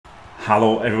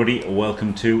Hello everybody,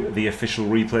 welcome to the official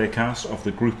replay cast of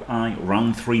the Group I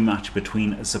Round 3 match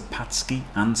between Zopatski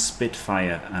and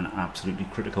Spitfire. An absolutely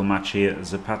critical match here.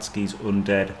 Zopatski's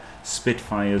undead,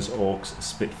 Spitfire's orcs.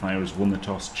 Spitfire has won the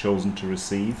toss, chosen to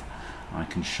receive. I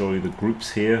can show you the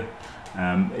groups here.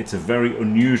 It's a very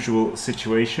unusual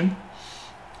situation.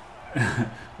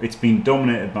 It's been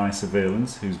dominated by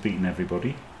Surveillance, who's beaten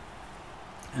everybody.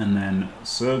 And then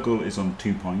Sergel is on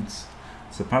 2 points.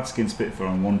 Zopatski and Spitfire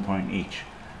on 1 point each.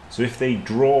 So if they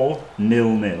draw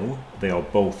 0-0, they are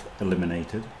both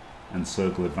eliminated and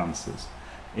Sergel advances.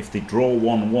 If they draw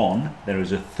 1-1, there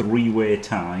is a 3-way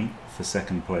tie for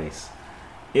second place.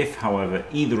 If, however,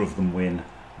 either of them win,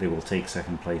 they will take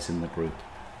second place in the group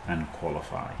and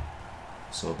qualify.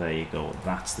 So there you go,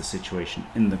 that's the situation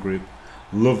in the group.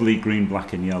 Lovely green,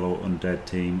 black and yellow undead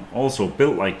team. Also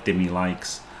built like Dimmy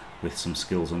likes, with some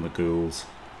skills on the ghouls,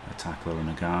 a tackler and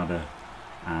a guarder.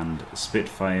 And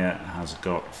Spitfire has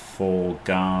got 4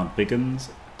 guard big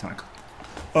uns.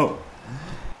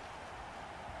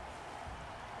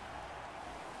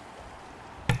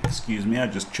 Excuse me, I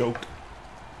just choked.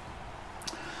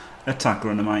 A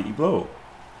tackler and a mighty blow.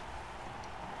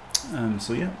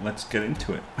 So yeah, let's get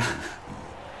into it.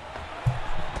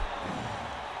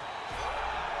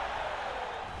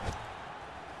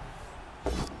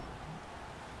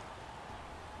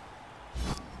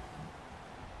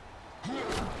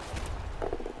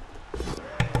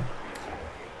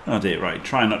 Oh dear, right.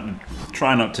 Try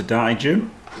not to die,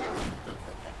 Jim.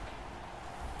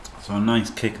 So a nice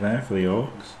kick there for the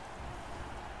Orcs.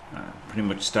 Pretty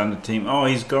much standard team. Oh,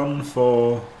 he's gone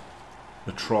for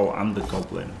the Troll and the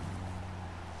Goblin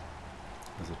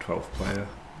as a 12th player.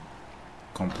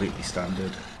 Completely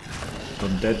standard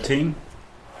undead team.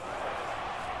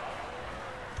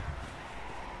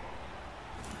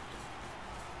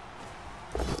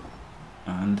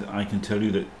 And I can tell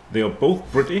you that they are both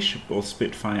British, both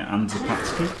Spitfire and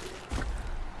Zopatski.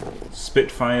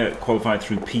 Spitfire qualified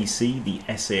through PC, the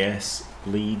SAS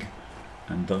League,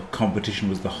 and the competition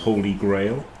was the Holy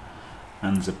Grail.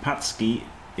 And Zopatski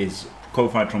is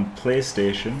qualified from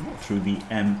PlayStation through the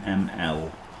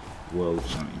MML World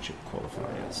Championship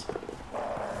qualifiers.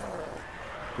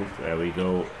 Oop, there we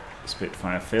go.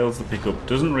 Spitfire fails the pickup,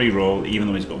 doesn't re-roll, even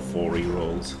though he's got 4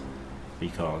 re-rolls.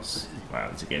 Because,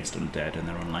 well, it's against undead and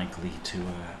they're unlikely to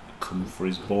come for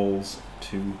his balls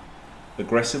too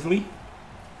aggressively.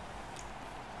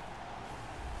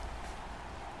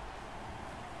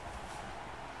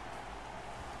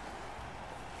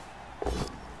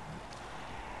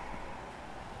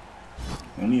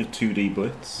 Only a 2D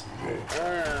blitz.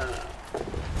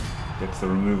 Gets the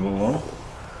removal though.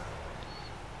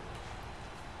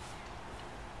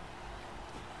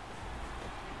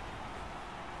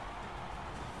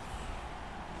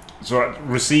 So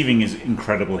receiving is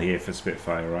incredible here for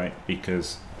Spitfire, right?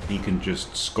 Because he can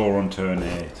just score on turn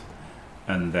 8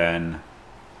 and then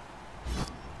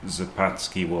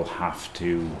Zopatski will have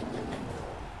to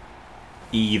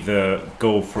either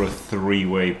go for a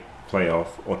 3-way playoff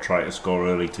or try to score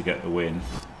early to get the win.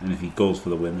 And if he goes for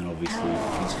the win, then obviously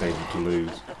he's favoured to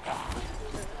lose.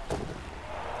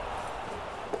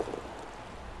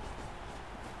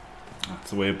 That's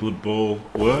the way a Blood Bowl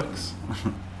works.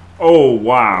 Oh,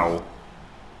 wow.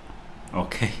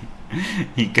 Okay.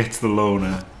 He gets the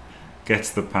loner,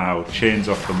 gets the pow, chains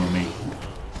off the mummy.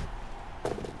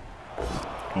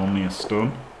 Only a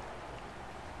stun.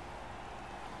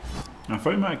 I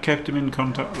thought he might have kept him in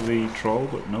contact with the troll,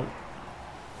 but nope.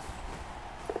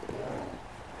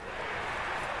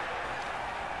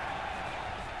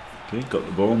 Okay, got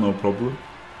the ball, no problem.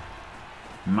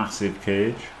 Massive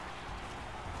cage.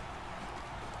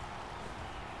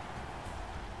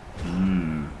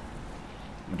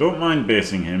 I don't mind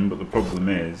basing him, but the problem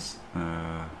is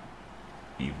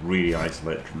he's really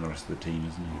isolated from the rest of the team,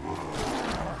 isn't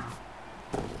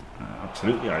he?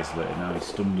 Absolutely isolated now, he's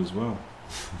stunned as well.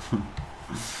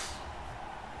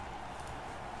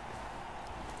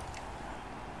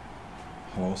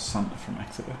 Hello, Santa from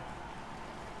Exeter.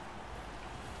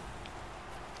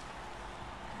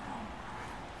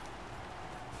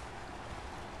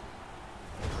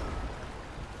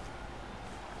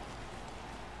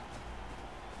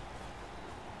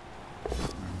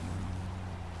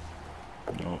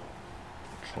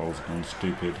 Troll's gone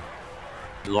stupid.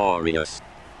 Glorious.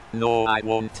 No, I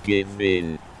won't give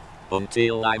in.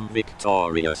 Until I'm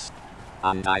victorious.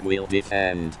 And I will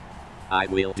defend. I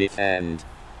will defend.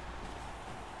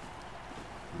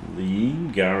 Lee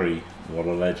Gary, what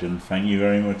a legend. Thank you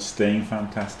very much. Staying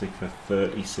fantastic for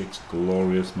 36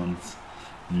 glorious months.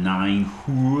 9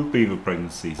 whole beaver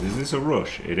pregnancies. Is this a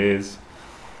rush? It is.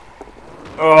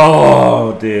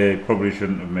 Oh dear, probably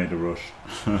shouldn't have made a rush.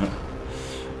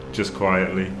 Just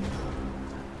quietly.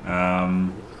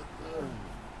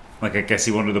 Like, I guess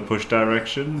he wanted to push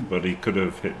direction, but he could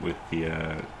have hit with the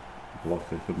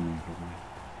blocker, couldn't he? Probably.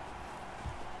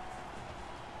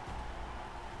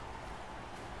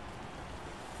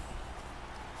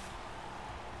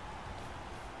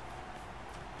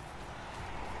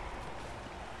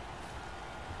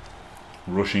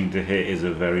 Rushing to hit is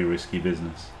a very risky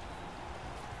business.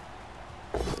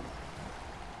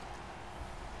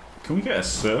 Can we get a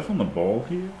surf on the ball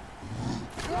here?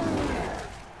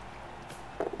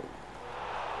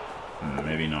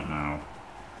 Maybe not now.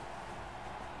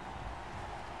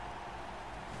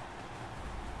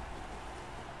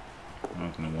 I'm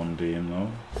not going to 1D him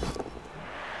though.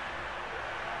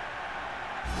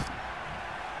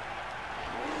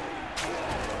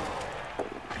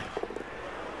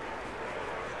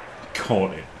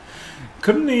 Caught it.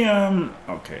 Couldn't he,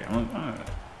 okay,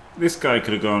 this guy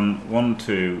could have gone 1,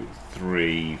 2,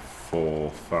 3, 4,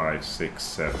 5, 6,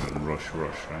 7, rush,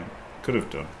 right? Could have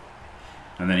done.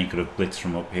 And then he could have blitzed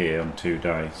from up here on 2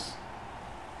 dice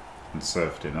and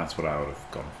surfed him. That's what I would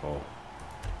have gone for.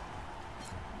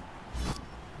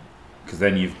 Because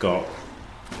then you've got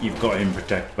him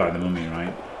protected by the mummy,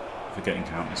 right? For getting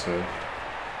counter surf.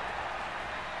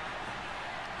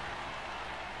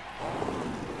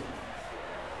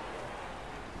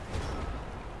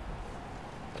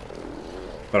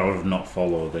 But I would have not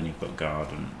followed, then you've got guard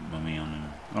and mummy on him.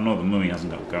 Oh no, the mummy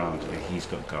hasn't got guard. He's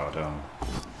got guard on.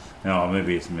 No,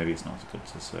 maybe it's not as good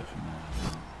to surf him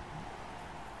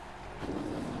there.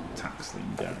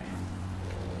 Taxling guy.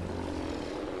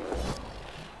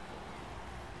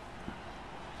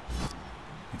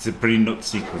 It's a pretty nut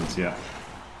sequence, yeah.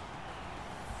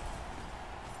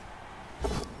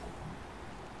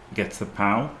 Gets the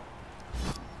POW.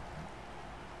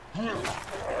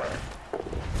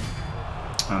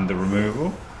 And the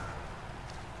removal.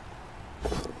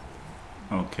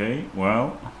 Okay,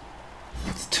 well,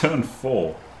 it's turn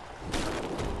 4.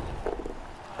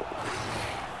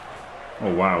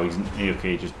 Oh wow,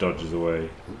 okay, he just dodges away.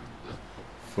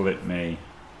 Flip me.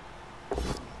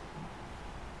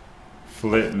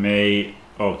 Flip me.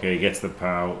 Okay, he gets the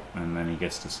POW, and then he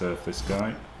gets to surf this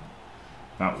guy.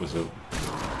 That was a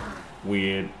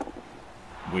weird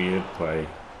play.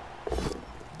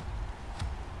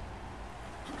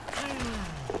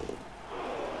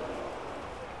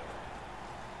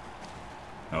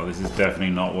 Oh, this is definitely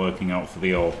not working out for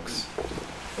the Orcs.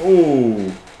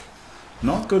 Oh,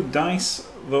 not good dice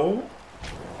though.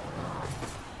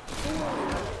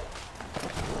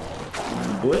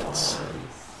 Blitz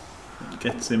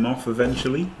gets him off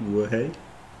eventually. Wahey.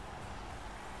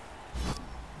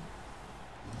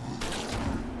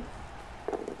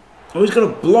 Oh, he's got a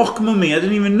block mummy. I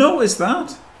didn't even notice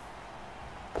that.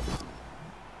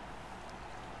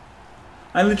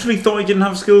 I literally thought he didn't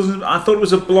have skills. I thought it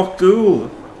was a block ghoul.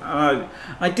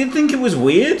 I did think it was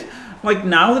weird, like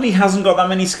now that he hasn't got that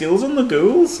many skills on the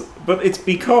ghouls, but it's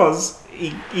because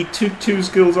he took 2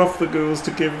 skills off the ghouls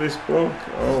to give this block.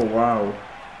 Oh wow.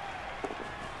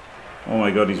 Oh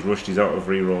my god, he's rushed, he's out of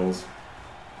rerolls.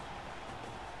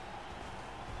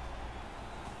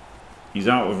 He's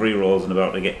out of rerolls and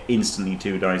about to get instantly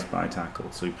 2 dice by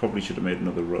tackle, so he probably should have made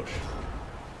another rush.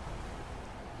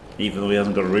 Even though he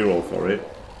hasn't got a reroll for it,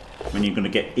 when you're going to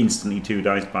get instantly 2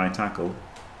 dice by tackle,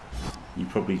 you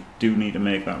probably do need to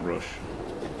make that rush.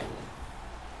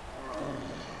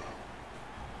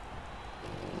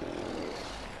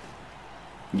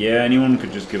 Yeah, anyone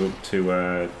could just give up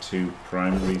 2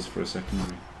 primaries for a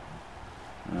secondary.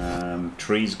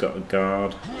 Tree's got a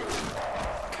guard.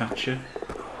 Catcher.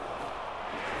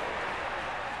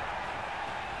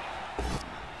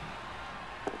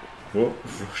 What?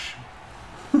 Rush.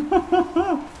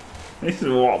 This is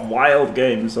a wild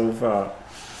game so far.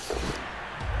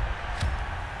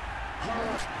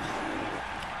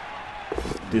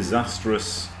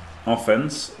 Disastrous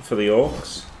offense for the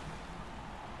Orcs,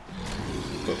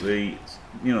 but the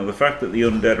fact that the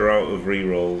undead are out of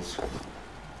rerolls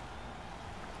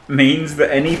means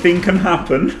that anything can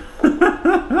happen,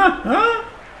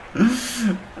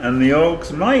 and the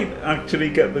Orcs might actually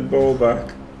get the ball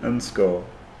back and score.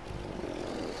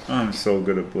 I'm so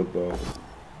good at Blood Bowl.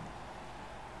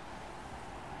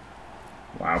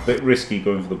 Wow, a bit risky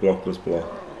going for the blockless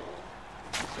block,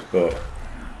 but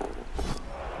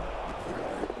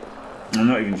I'm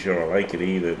not even sure I like it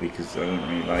either, because I don't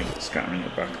really like scattering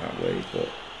it back that way. But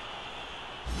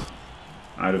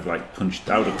I'd have like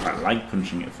quite like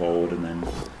punching it forward and then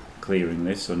clearing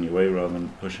this on your way rather than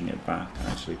pushing it back. I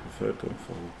actually prefer going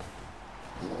forward.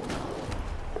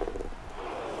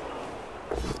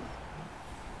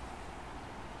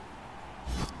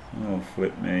 Oh,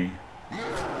 flip me.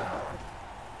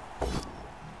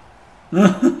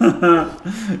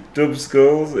 Dub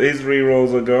Skulls, his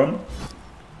rerolls are gone.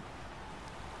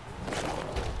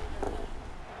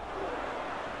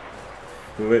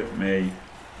 Flip me.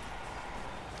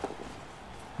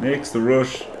 Makes the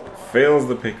rush, fails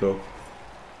the pickup.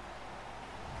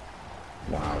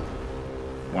 Wow.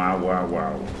 Wow, wow,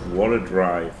 wow. What a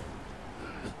drive.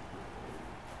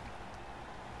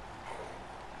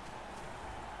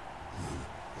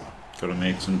 Got to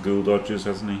make some ghoul dodges,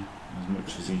 hasn't he? As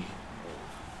much as he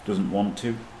doesn't want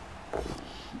to.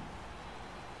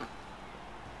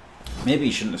 Maybe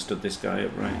he shouldn't have stood this guy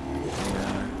up, right?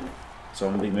 Yeah.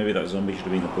 Zombie. Maybe that zombie should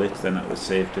have been a blitz, then that would have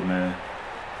saved him a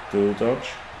ghoul dodge.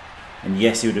 And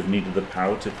yes, he would have needed the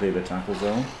power to clear the tackle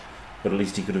zone, but at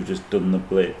least he could have just done the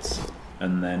blitz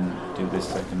and then do this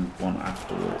second one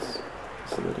afterwards.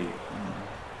 So that he...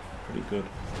 pretty good.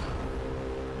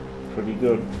 Pretty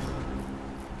good.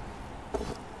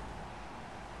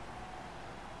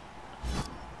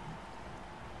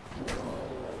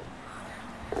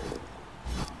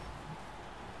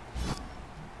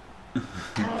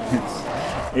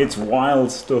 It's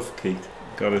wild stuff, Keith,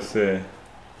 gotta say.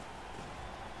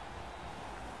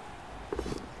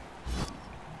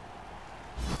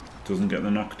 Doesn't get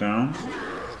the knockdown.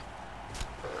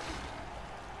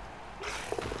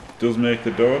 Does make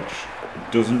the dodge.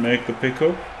 Doesn't make the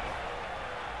pickup.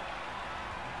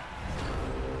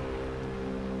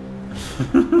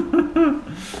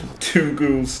 Two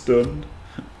ghouls stunned.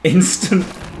 Instant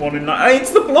 1 in 9.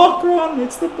 It's the block one!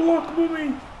 It's the block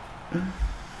mummy!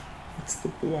 It's the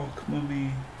block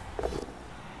mummy.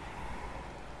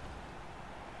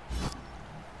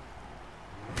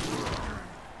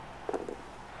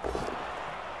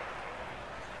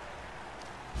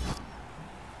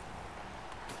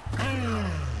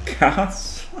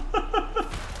 Cass?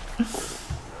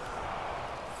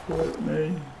 Flip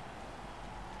me.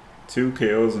 2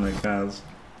 KOs and a Cass.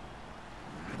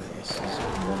 This is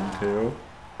 1 KO.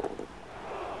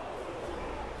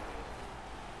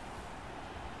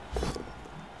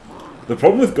 The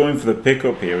problem with going for the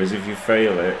pickup here is if you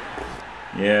fail it,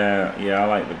 yeah, I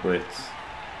like the blitz.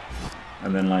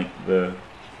 And then like the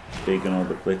big and all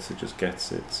the blitzer just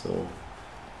gets it, so.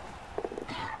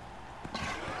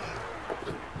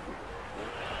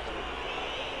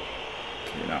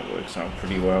 Okay, that works out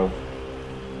pretty well.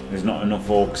 There's not enough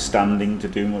orcs standing to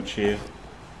do much here.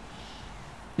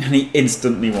 And he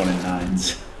instantly 1 in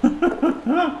 9s.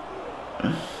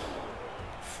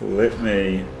 Flip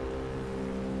me.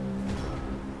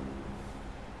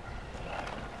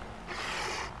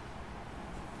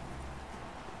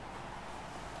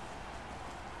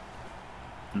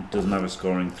 Doesn't have a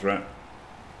scoring threat.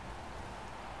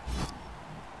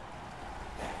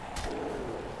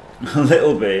 A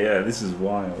little bit, yeah, this is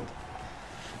wild.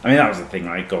 I mean, that was the thing,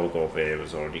 right? Golgotha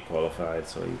was already qualified,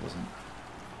 so he wasn't.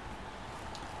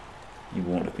 He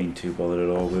won't have been too bothered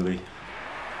at all, will he?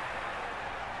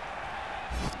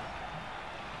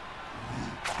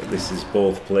 But this is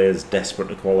both players desperate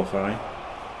to qualify.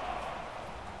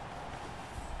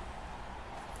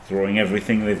 Throwing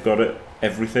everything they've got at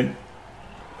everything.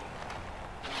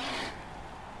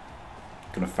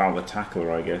 Gonna foul the tackler,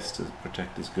 I guess, to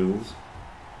protect his ghouls.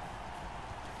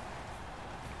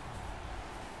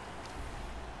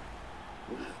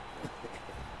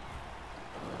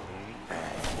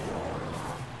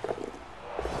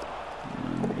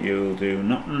 And you'll do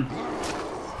nothing.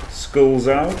 Skulls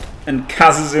out and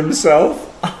Kazes himself.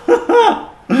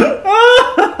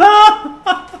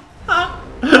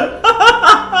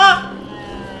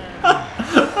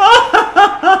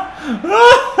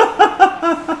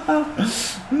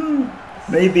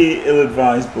 Maybe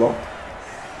ill-advised block.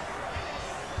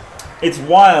 It's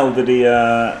wild that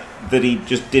he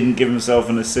just didn't give himself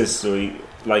an assist. So he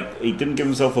didn't give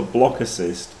himself a block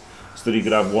assist, so that he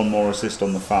could have 1 more assist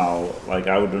on the foul. Like,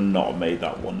 I would have not made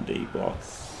that 1D block.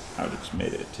 I would have just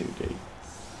made it a 2D.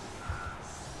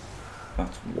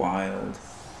 That's wild.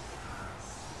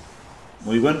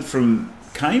 We went from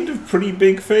kind of pretty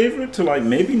big favourite to like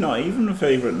maybe not even a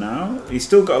favourite now. He's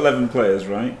still got 11 players,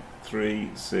 right? 3,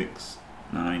 6,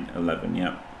 9, 11,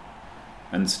 yeah.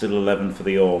 And still 11 for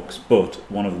the orcs, but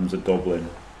one of them's a goblin.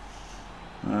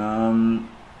 I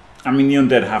mean, the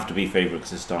undead have to be favourite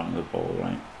because they're starting the ball,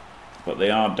 right? But they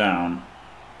are down.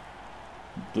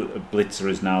 A blitzer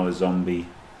is now a zombie,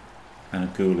 and a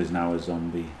ghoul is now a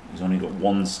zombie. He's only got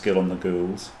 1 skill on the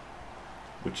ghouls,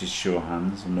 which is sure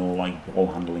hands, no like ball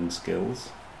handling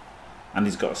skills. And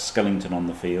he's got a skeleton on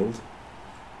the field.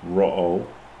 Rotto.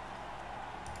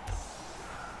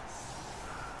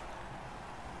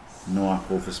 No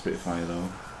apple for Spitfire though.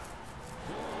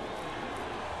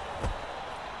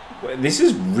 This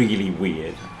is really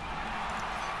weird.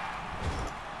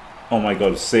 Oh my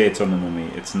god, say it's on the mummy.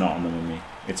 It's not on the mummy.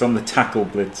 It's on the tackle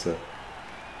blitzer.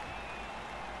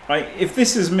 Right, if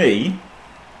this is me,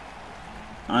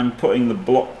 I'm putting the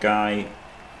block guy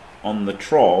on the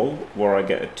troll where I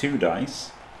get a 2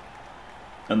 dice,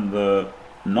 and the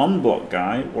non-block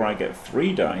guy where I get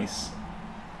 3 dice.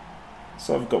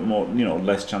 So I've got more, you know,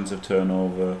 less chance of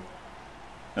turnover,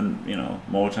 and, you know,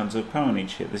 more chance of power on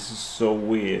each hit. This is so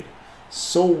weird.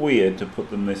 So weird to put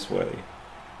them this way.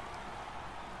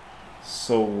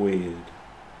 So weird.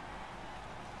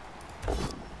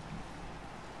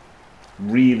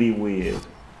 Really weird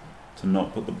to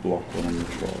not put the block one on the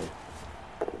troll.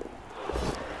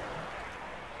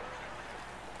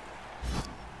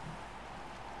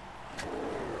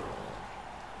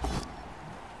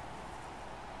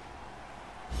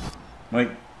 Like,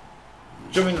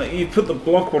 do you know what I mean? Like, you put the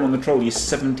block one on the troll, you're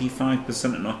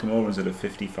 75% at knock him over instead of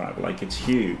 55. Like, it's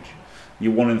huge.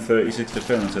 You're 1 in 36 to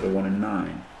fail instead of 1 in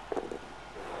 9.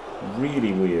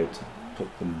 Really weird to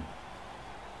put them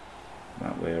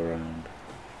that way around.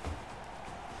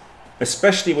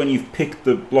 Especially when you've picked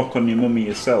the block on your mummy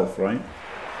yourself, right?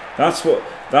 That's what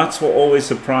always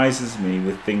surprises me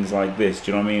with things like this.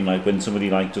 Do you know what I mean? Like when somebody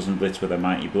like doesn't blitz with a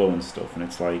mighty blow and stuff, and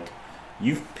it's like,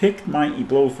 you've picked mighty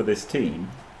blow for this team.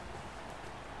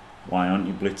 Why aren't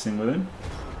you blitzing with him?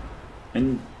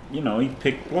 And you know, he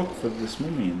picked block for this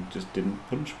mummy and just didn't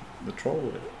punch the troll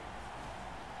with it.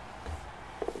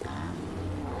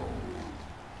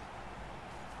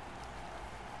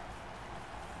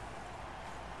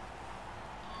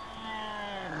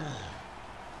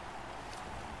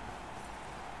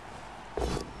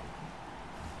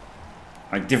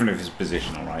 Like, different if his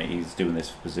position, alright, he's doing this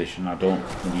for position. I don't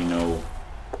really know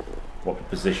what the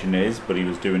position is, but he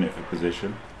was doing it for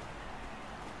position.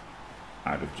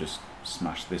 I'd have just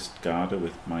smashed this Garda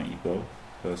with mighty blow,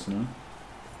 personally.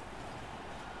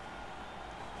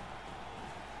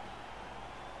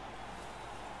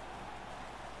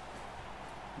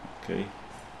 Okay.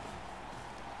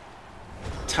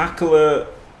 Tackler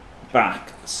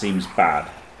back seems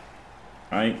bad,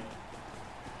 right?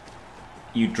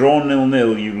 You draw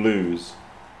 0-0, you lose.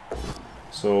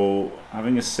 So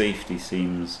having a safety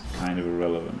seems kind of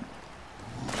irrelevant.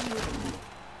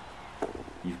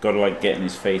 You've got to like get in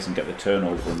his face and get the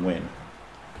turnover and win.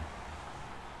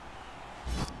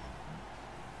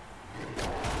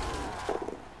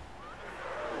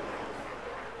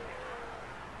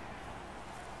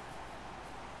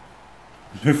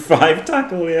 Five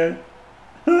tackle, yeah.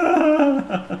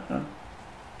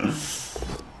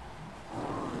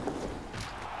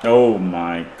 Oh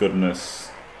my goodness.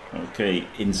 Okay,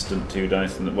 instant 2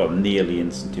 dice, well, nearly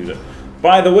instant 2 dice.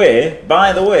 By the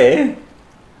way,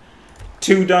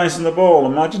 2 dice on the ball.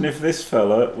 Imagine if this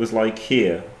fella was like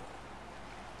here.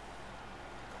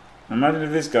 Imagine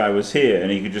if this guy was here and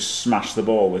he could just smash the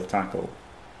ball with tackle.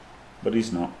 But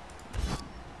he's not.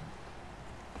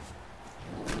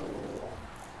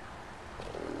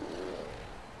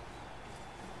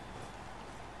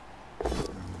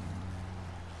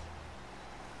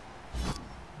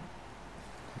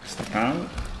 Out.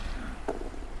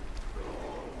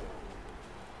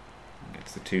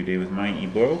 Gets the 2D with mighty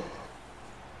blow.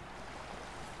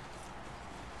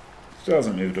 Still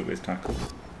hasn't moved up his tackle.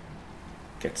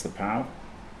 Gets the pow.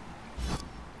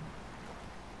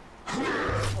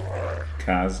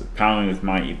 Kaz, powering with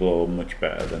mighty blow much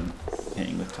better than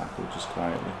hitting with tackle just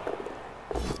quietly.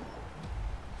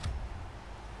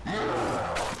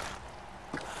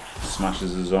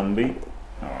 Smashes a zombie.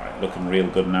 Alright, looking real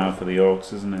good now for the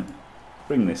Orcs, isn't it?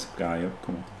 Bring this guy up,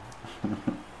 come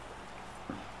on.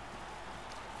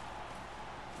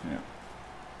 Yeah.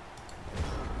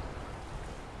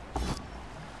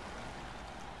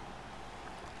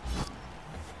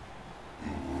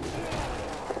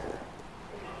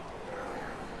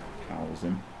 Powers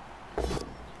him.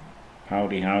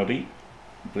 Howdy, howdy.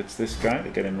 Blitz this guy to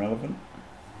get him relevant.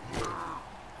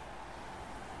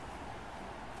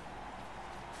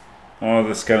 Oh,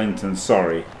 the skeleton,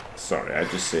 sorry. Sorry, I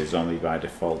just say zombie by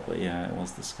default, but yeah, it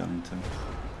was the skeleton.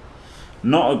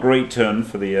 Not a great turn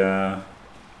for the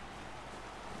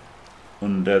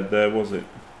undead there, was it?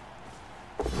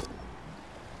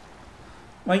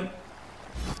 Like,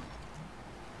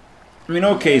 I mean,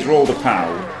 okay, he's rolled a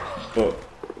pow, but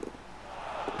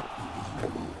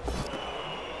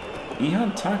he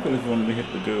had tackle if he wanted to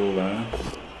hit the ghoul there.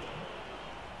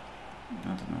 I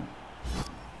don't know.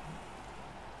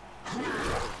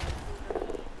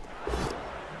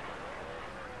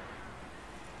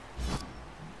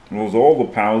 Rolls all the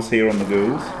pals here on the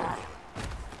ghouls.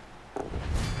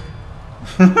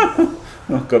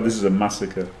 Oh god, this is a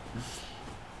massacre.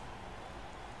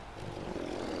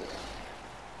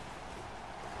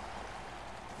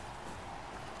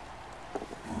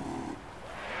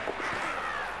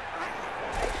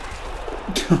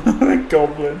 The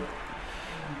goblin.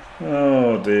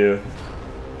 Oh dear.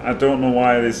 I don't know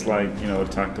why this, like, you know,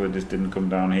 tackler just didn't come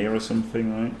down here or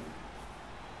something,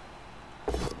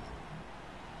 right?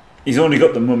 He's only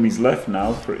got the mummies left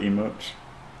now, pretty much.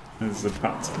 There's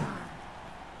Zopatski.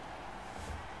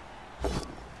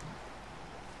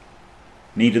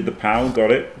 Needed the POW,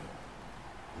 got it.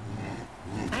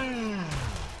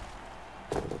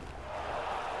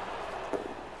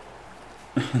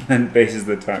 And then bases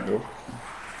the tackle.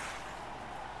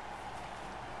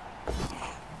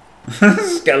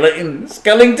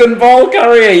 Skeleton ball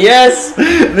carrier, yes!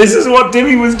 This is what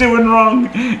Dimmy was doing wrong.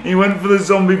 He went for the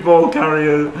zombie ball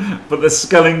carrier, but the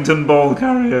skeleton ball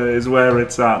carrier is where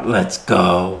it's at. Let's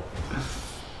go.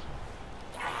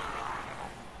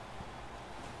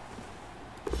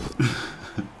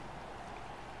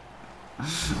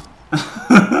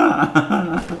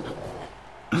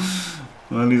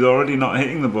 Well, he's already not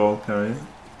hitting the ball carrier.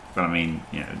 But I mean,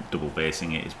 yeah, double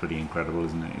basing it is pretty incredible,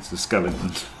 isn't it? It's a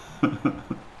skeleton.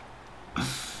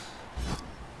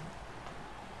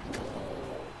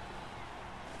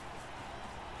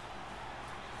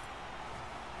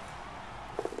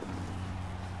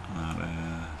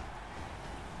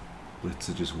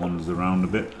 Blitzer just wanders around a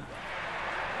bit.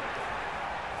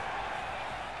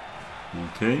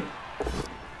 Okay.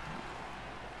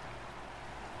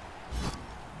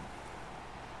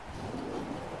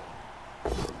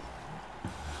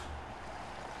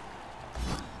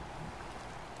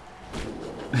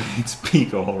 It's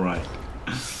peak, all right.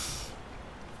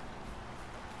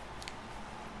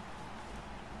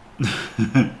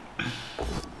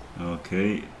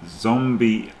 Okay,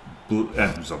 zombie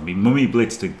mummy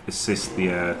blitz to assist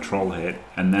the troll hit,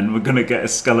 and then we're gonna get a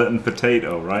skeleton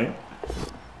potato, right?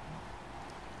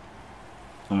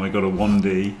 Oh my god, a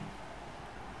 1D.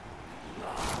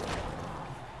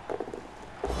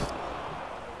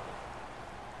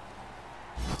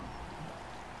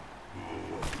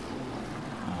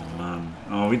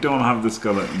 Oh, we don't have the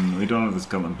skeleton. We don't have the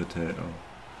skeleton potato.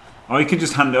 Oh, you can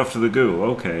just hand it off to the ghoul.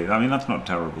 Okay, I mean, that's not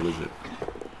terrible, is it?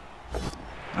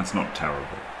 That's not terrible.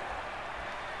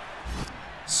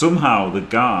 Somehow the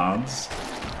guards,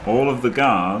 all of the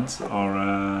guards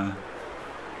are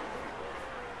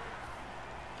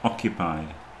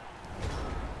occupied.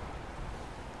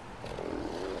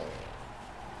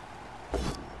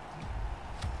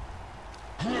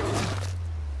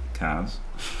 Kaz.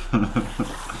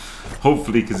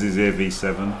 Hopefully because he's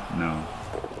AV7. No.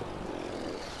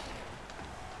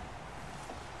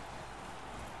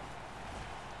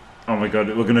 Oh my god,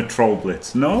 we're going to troll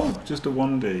blitz. No, just a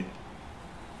 1D.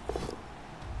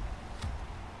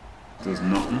 Does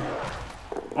nothing.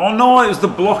 Oh no, it was the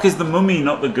block is the mummy,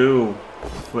 not the ghoul.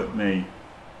 Flip me.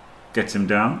 Gets him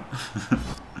down.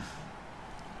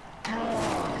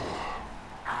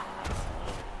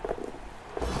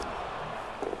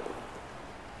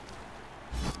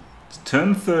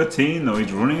 Turn 13 though,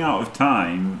 he's running out of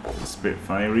time,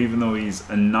 Spitfire, even though he's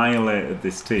annihilated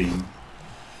this team.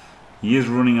 He is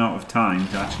running out of time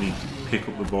to actually pick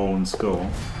up the ball and score.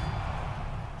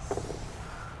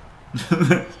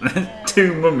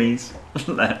 Two mummies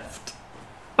left.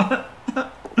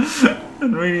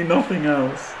 And really nothing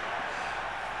else.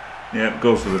 Yeah,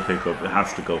 go for the pickup. It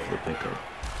has to go for the pickup.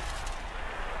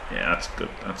 Yeah, that's good.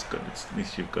 That's good. At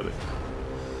least you've got it.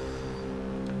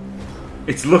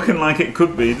 It's looking like it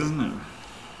could be, doesn't it?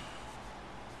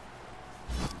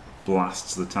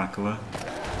 Blasts the tackler.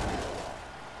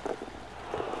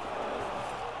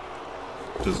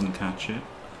 Doesn't catch it.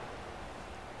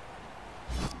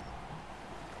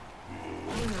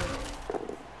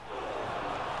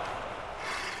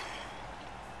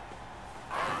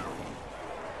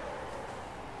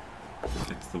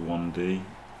 Gets the 1D.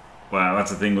 Wow,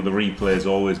 that's the thing with the replays,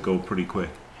 always go pretty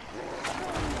quick.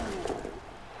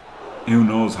 Who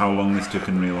knows how long this took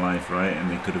in real life, right? And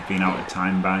they could have been out of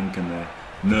time bank and their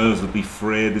nerves would be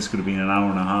frayed. This could have been an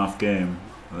hour-and-a-half game.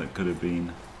 That could have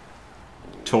been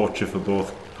torture for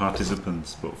both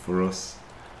participants, but for us,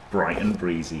 bright and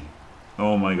breezy.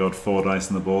 Oh my god, 4 dice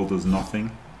and the ball does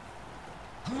nothing.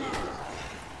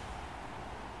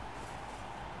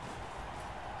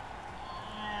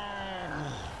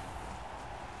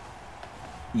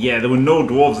 Yeah, there were no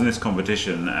dwarves in this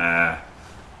competition.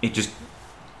 It just...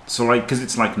 So, like, because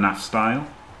it's like NAF style,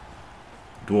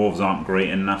 dwarves aren't great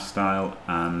in NAF style,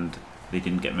 and they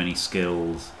didn't get many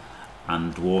skills,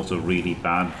 and dwarves are really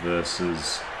bad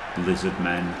versus lizard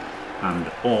men and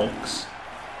orcs,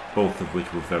 both of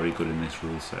which were very good in this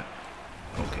rule set.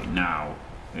 Okay, now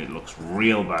it looks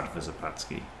real bad for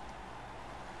Zopatski.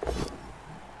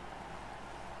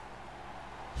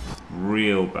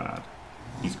 Real bad.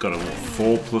 He's got a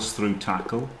 4+ through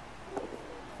tackle.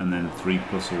 And then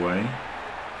 3+ away.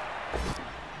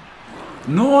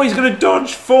 No, he's gonna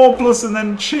dodge 4+ and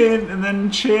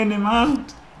then chain him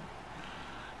out.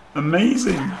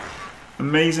 Amazing.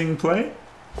 Amazing play.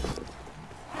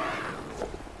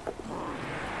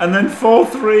 And then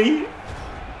 4-3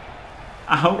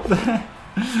 out there.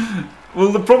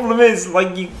 Well, the problem is,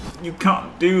 like, you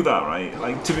can't do that, right?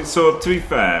 Like, to be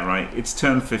fair, right? It's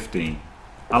turn 15.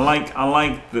 I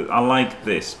like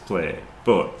this play,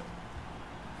 but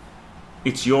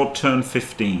it's your turn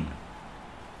 15.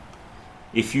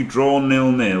 If you draw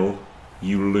 0-0,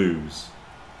 you lose.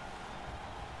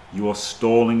 You are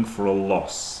stalling for a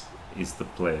loss, is the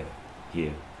play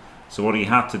here. So what he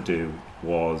had to do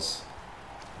was,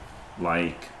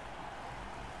 like,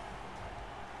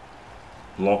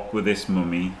 block with this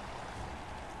mummy,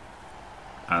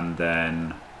 and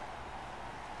then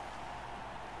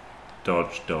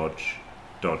dodge, dodge,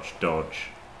 dodge, dodge,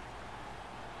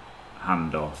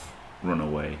 hand off, run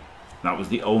away. That was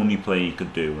the only play he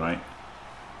could do, right?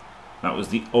 That was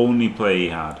the only play he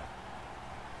had,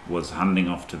 was handing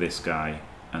off to this guy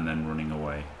and then running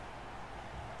away.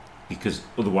 Because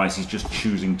otherwise he's just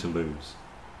choosing to lose.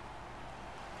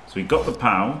 So he got the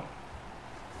POW,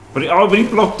 but he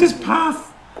blocked his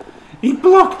path! He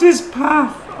blocked his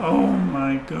path! Oh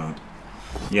my god.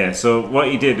 Yeah, so what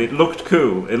he did, it looked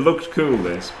cool. It looked cool,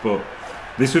 this, but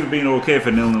this would have been okay if a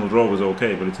 0-0 draw was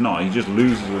okay, but it's not. He just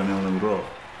loses with a 0-0 draw.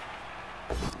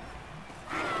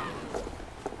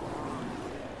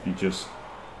 He just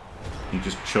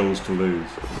chose to lose.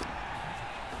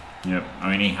 Yep,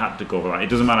 I mean, he had to go for that. It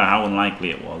doesn't matter how unlikely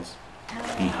it was.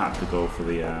 He had to go for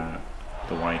the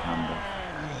white hander.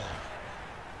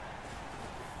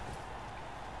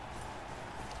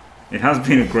 It has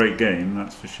been a great game,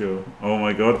 that's for sure. Oh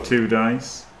my god, 2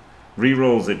 dice.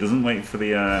 Re-rolls it, doesn't wait for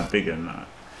the big un.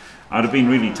 I'd have been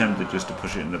really tempted just to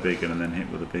push it in the big un and then hit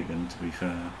with the big un, to be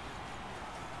fair.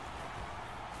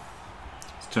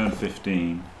 It's turn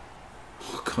 15.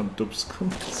 Oh god, dub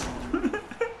skulls.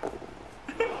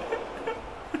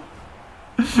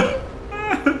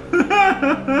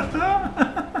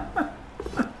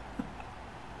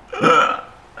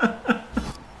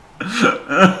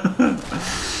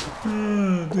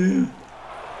 Oh dear.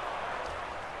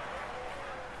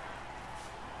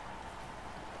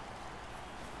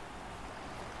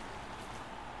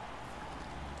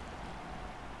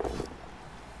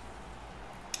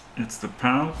 It's the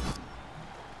POW.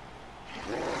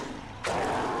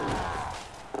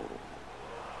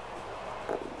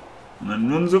 And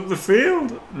then runs up the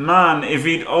field. Man, if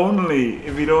he'd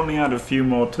only had a few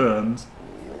more turns,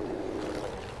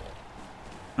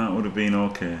 that would have been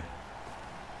okay.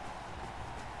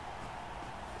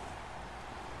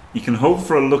 You can hope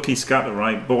for a lucky scatter,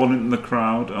 right? Ball into the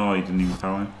crowd. Oh, he didn't even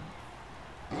power.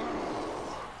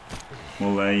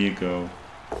 Well, there you go.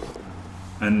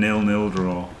 A 0-0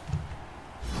 draw.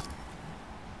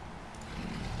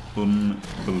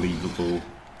 Unbelievable,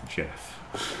 Jeff.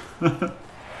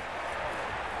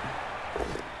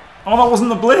 Oh, that wasn't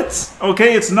the blitz.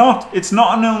 Okay, it's not. It's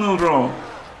not a 0-0 draw.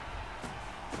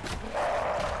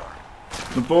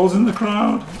 The ball's in the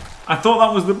crowd. I thought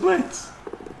that was the blitz.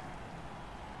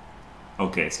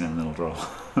 Okay, it's 0-0 draw.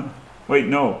 Wait,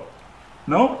 no.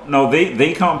 No? No,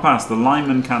 they can't pass. The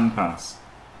lineman can pass.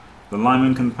 The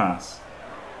lineman can pass.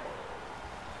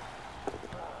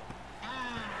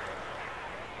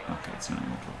 Okay, it's 0-0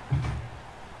 draw.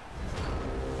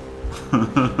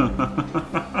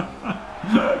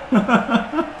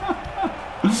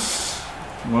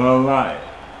 Well, that...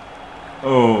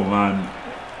 Oh, man.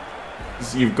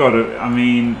 You've got to... I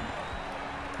mean...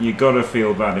 You got to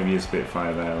feel bad if you're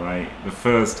Spitfire there, right? The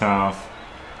first half...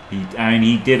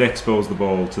 he did expose the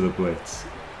ball to the blitz.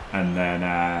 And then...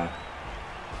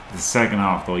 the second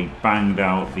half, though, he banged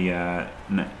out the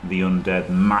undead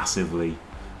massively.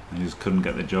 And just couldn't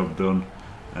get the job done.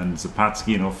 And Zopatski,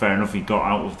 you know, fair enough, he got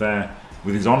out of there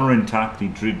with his honour intact. He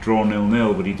did draw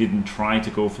 0-0, but he didn't try to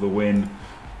go for the win.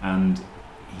 And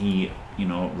he, you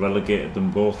know, relegated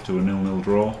them both to a 0-0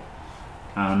 draw.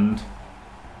 And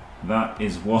that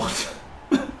is what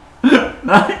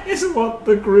that is what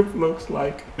the group looks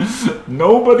like.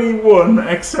 Nobody won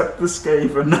except the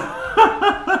Skaven.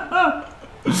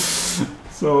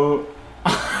 So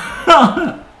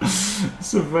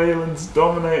Surveillance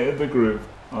dominated the group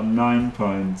on 9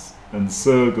 points, and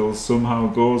Sergel somehow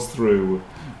goes through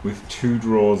with 2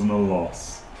 draws and a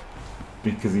loss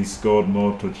because he scored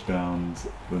more touchdowns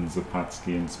than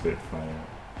Zopatski and Spitfire.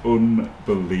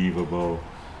 Unbelievable.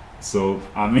 So,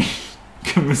 I mean,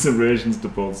 Commiserations to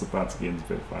both Zopatski and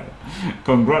Spitfire.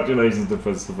 Congratulations to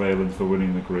First Surveillance for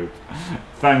winning the group.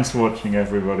 Thanks for watching,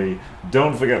 everybody.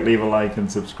 Don't forget to leave a like and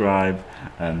subscribe,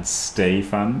 and stay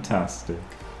fantastic.